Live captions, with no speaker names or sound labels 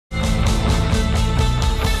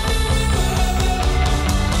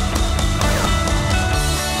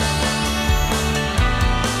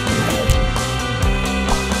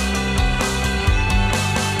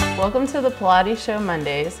Welcome to the Pilates Show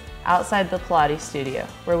Mondays outside the Pilates studio,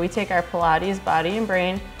 where we take our Pilates body and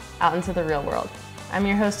brain out into the real world. I'm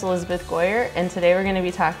your host, Elizabeth Goyer, and today we're going to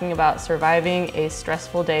be talking about surviving a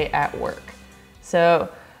stressful day at work. So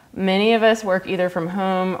many of us work either from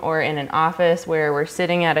home or in an office where we're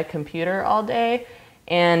sitting at a computer all day,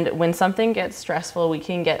 and when something gets stressful, we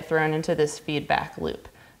can get thrown into this feedback loop.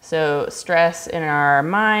 So stress in our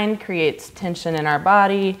mind creates tension in our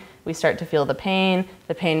body. We start to feel the pain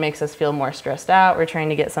makes us feel more stressed out. We're trying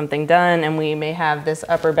to get something done, and we may have this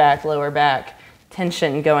upper back, lower back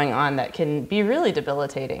tension going on that can be really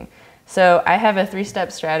debilitating. So I have a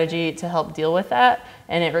 3-step strategy to help deal with that,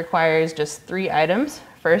 and it requires just 3 items.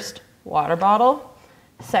 First, water bottle.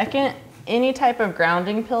 Second, any type of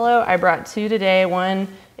grounding pillow. I brought 2 today. One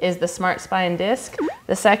is the Smart Spine disc.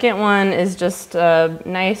 The second one is just a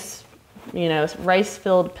nice,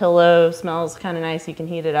 rice-filled pillow. Smells kind of nice. You can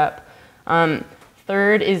heat it up.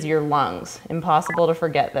 Third is your lungs. Impossible to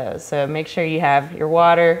forget those. So make sure you have your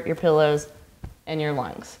water, your pillows, and your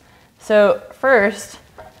lungs. So first,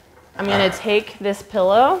 I'm going to take this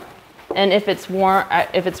pillow, and if it's warm,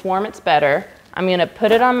 it's better. I'm going to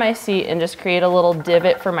put it on my seat and just create a little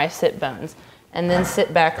divot for my sit bones, and then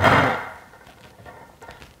sit back on it.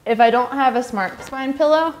 If I don't have a Smart Spine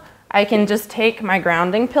pillow, I can just take my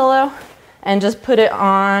grounding pillow and just put it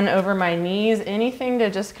on over my knees, anything to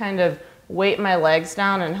just kind of weight my legs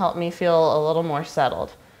down and help me feel a little more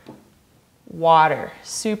settled. Water,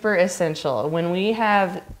 super essential. When we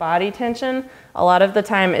have body tension, a lot of the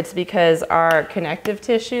time it's because our connective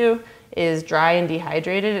tissue is dry and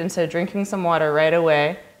dehydrated, and so drinking some water right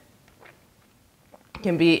away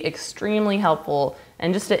can be extremely helpful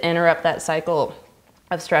and just to interrupt that cycle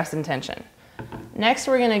of stress and tension. Next,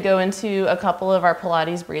 we're going to go into a couple of our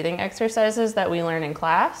Pilates breathing exercises that we learn in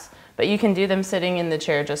class, but you can do them sitting in the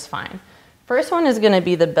chair just fine. First one is going to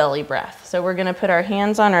be the belly breath. So we're going to put our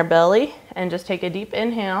hands on our belly and just take a deep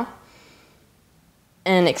inhale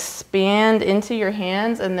and expand into your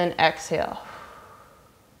hands, and then exhale.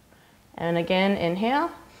 And again,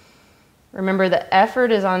 inhale. Remember, the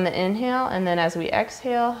effort is on the inhale, and then as we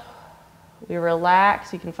exhale, we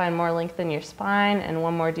relax. You can find more length in your spine, and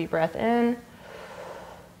one more deep breath in.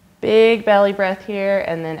 Big belly breath here,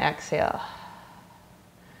 and then exhale.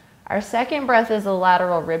 Our second breath is a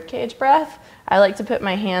lateral rib cage breath. I like to put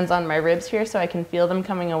my hands on my ribs here so I can feel them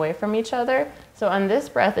coming away from each other. So on this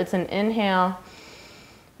breath, it's an inhale,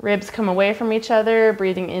 ribs come away from each other,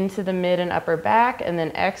 breathing into the mid and upper back, and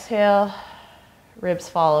then exhale, ribs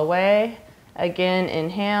fall away. Again,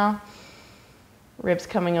 inhale, ribs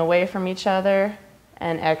coming away from each other,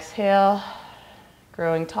 and exhale,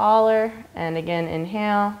 growing taller, and again,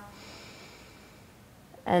 inhale.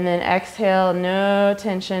 And then exhale, no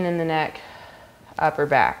tension in the neck, upper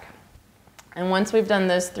back. And once we've done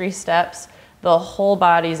those 3 steps, the whole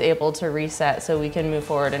body's able to reset so we can move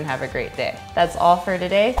forward and have a great day. That's all for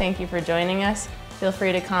today. Thank you for joining us. Feel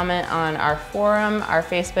free to comment on our forum, our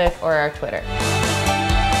Facebook, or our Twitter.